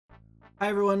Hi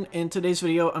everyone, in today's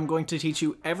video I'm going to teach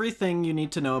you everything you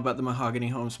need to know about the Mahogany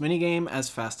Homes minigame as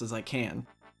fast as I can.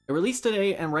 It released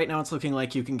today and right now it's looking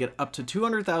like you can get up to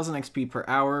 200,000 XP per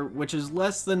hour, which is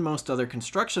less than most other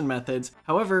construction methods.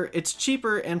 However, it's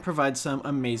cheaper and provides some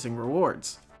amazing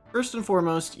rewards. First and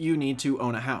foremost, you need to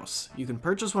own a house. You can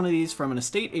purchase one of these from an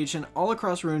estate agent all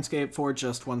across RuneScape for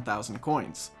just 1,000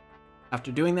 coins.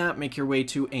 After doing that, make your way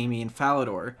to Amy in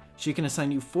Falador. She can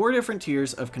assign you 4 different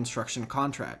tiers of construction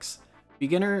contracts: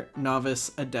 Beginner,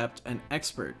 Novice, Adept, and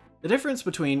Expert. The difference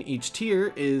between each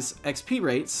tier is XP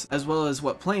rates, as well as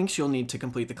what planks you'll need to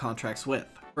complete the contracts with.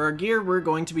 For our gear, we're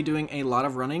going to be doing a lot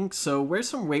of running, so wear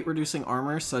some weight-reducing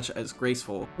armor such as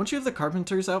Graceful. Once you have the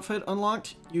Carpenter's outfit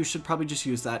unlocked, you should probably just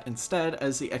use that instead,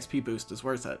 as the XP boost is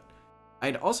worth it.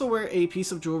 I'd also wear a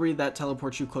piece of jewelry that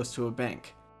teleports you close to a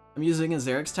bank. I'm using a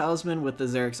Xerix talisman with the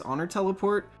Xerix Honor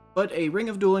teleport, but a Ring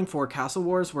of Dueling for Castle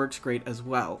Wars works great as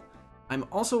well. I'm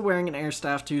also wearing an air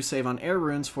staff to save on air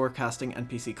runes for casting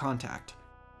NPC contact.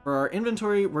 For our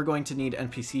inventory, we're going to need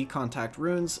NPC contact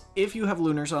runes if you have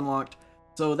lunars unlocked,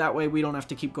 so that way we don't have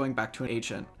to keep going back to an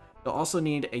ancient. You'll also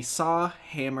need a saw,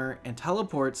 hammer, and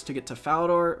teleports to get to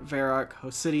Falador, Varrock,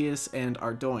 Hosidius, and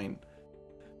Ardoin.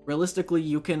 Realistically,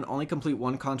 you can only complete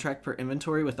one contract per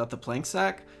inventory without the plank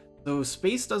stack, so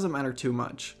space doesn't matter too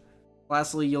much.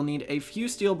 Lastly, you'll need a few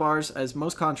steel bars as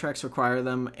most contracts require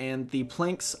them, and the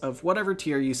planks of whatever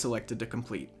tier you selected to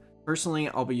complete. Personally,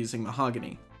 I'll be using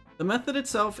Mahogany. The method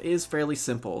itself is fairly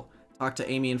simple. Talk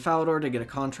to Amy in Falador to get a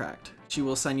contract. She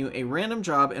will assign you a random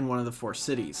job in one of the 4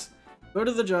 cities. Go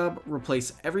to the job,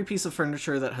 replace every piece of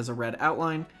furniture that has a red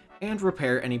outline, and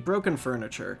repair any broken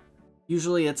furniture.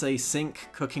 Usually it's a sink,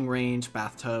 cooking range,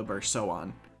 bathtub, or so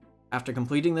on. After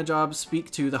completing the job,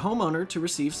 speak to the homeowner to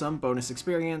receive some bonus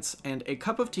experience and a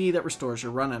cup of tea that restores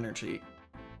your run energy.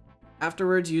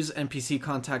 Afterwards, use NPC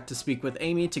contact to speak with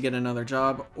Amy to get another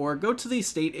job, or go to the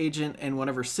estate agent in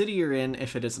whatever city you're in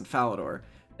if it isn't Falador.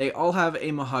 They all have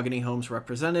a Mahogany Homes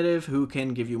representative who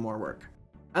can give you more work.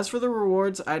 As for the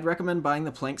rewards, I'd recommend buying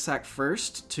the plank sack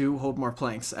first to hold more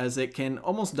planks, as it can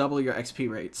almost double your XP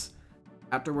rates.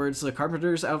 Afterwards, the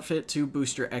Carpenter's outfit to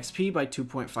boost your XP by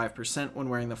 2.5% when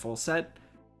wearing the full set.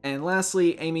 And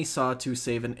lastly, Amy's saw to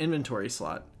save an inventory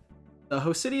slot. The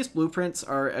Hosidius blueprints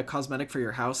are a cosmetic for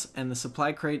your house, and the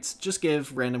supply crates just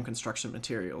give random construction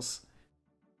materials.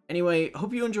 Anyway,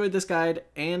 hope you enjoyed this guide,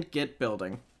 and get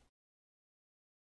building.